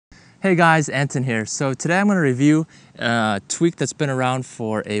Hey guys, Anton here. So today I'm going to review a tweak that's been around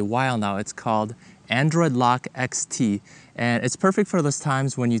for a while now. It's called AndroidLockXT, and it's perfect for those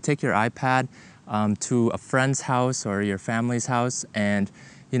times when you take your iPad to a friend's house or your family's house, and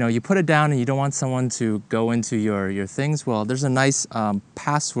you put it down and you don't want someone to go into your things. Well, there's a nice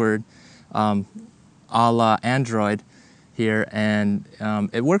password a la Android here, and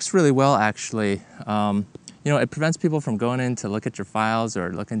it works really well actually. It prevents people from going in to look at your files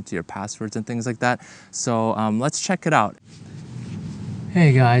or look into your passwords and things like that. So let's check it out.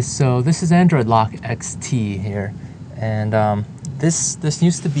 Hey guys, so this is AndroidLockXT here, and this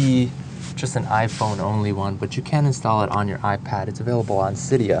used to be just an iPhone only one, but you can install it on your iPad. It's available on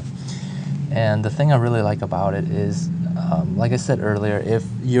Cydia. And the thing I really like about it is, like I said earlier, if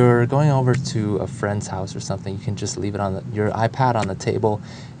you're going over to a friend's house or something, you can just leave it on your iPad on the table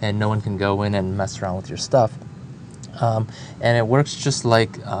and no one can go in and mess around with your stuff. And it works just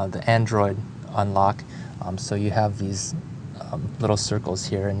like the Android unlock. So you have these little circles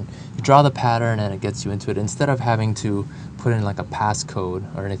here and you draw the pattern and it gets you into it instead of having to put in like a passcode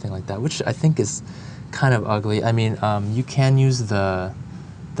or anything like that, which I think is kind of ugly. I mean, you can use the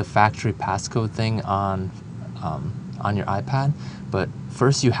factory passcode thing on your iPad, but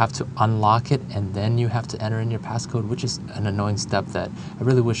first you have to unlock it and then you have to enter in your passcode, which is an annoying step that I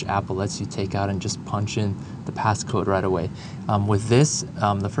really wish Apple lets you take out and just punch in the passcode right away. With this,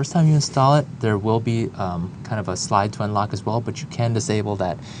 the first time you install it, there will be kind of a slide to unlock as well, but you can disable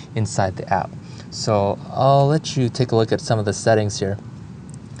that inside the app. So I'll let you take a look at some of the settings here.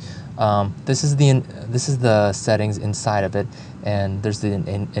 This is the settings inside of it, and there's the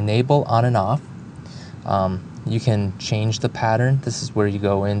enable on and off. You can change the pattern. This is where you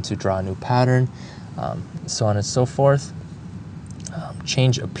go in to draw a new pattern, so on and so forth.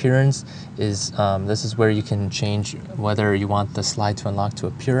 Change appearance is this is where you can change whether you want the slide to unlock to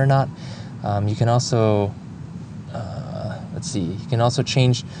appear or not. You can also you can also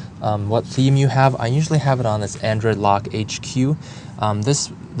change what theme you have. I usually have it on this Android Lock HQ.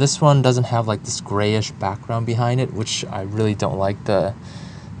 This one doesn't have like this grayish background behind it, which I really don't like. The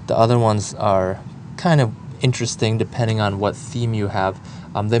other ones are kind of interesting depending on what theme you have.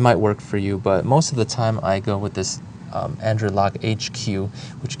 They might work for you, but most of the time I go with this Android Lock HQ,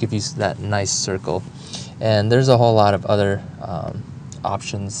 which gives you that nice circle. And there's a whole lot of other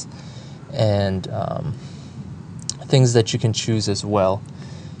options and things that you can choose as well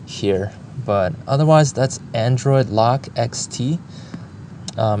here. But otherwise, that's AndroidLockXT.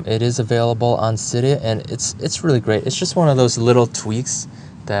 It is available on Cydia, and it's really great. It's just one of those little tweaks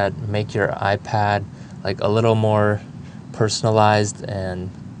that make your iPad like a little more personalized, and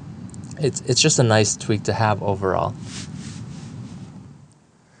it's just a nice tweak to have overall.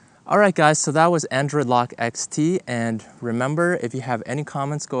 Alright guys, so that was AndroidLockXT, and remember, if you have any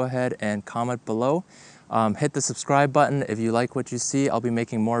comments, go ahead and comment below. Hit the subscribe button if you like what you see. I'll be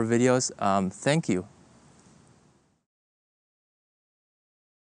making more videos. Thank you.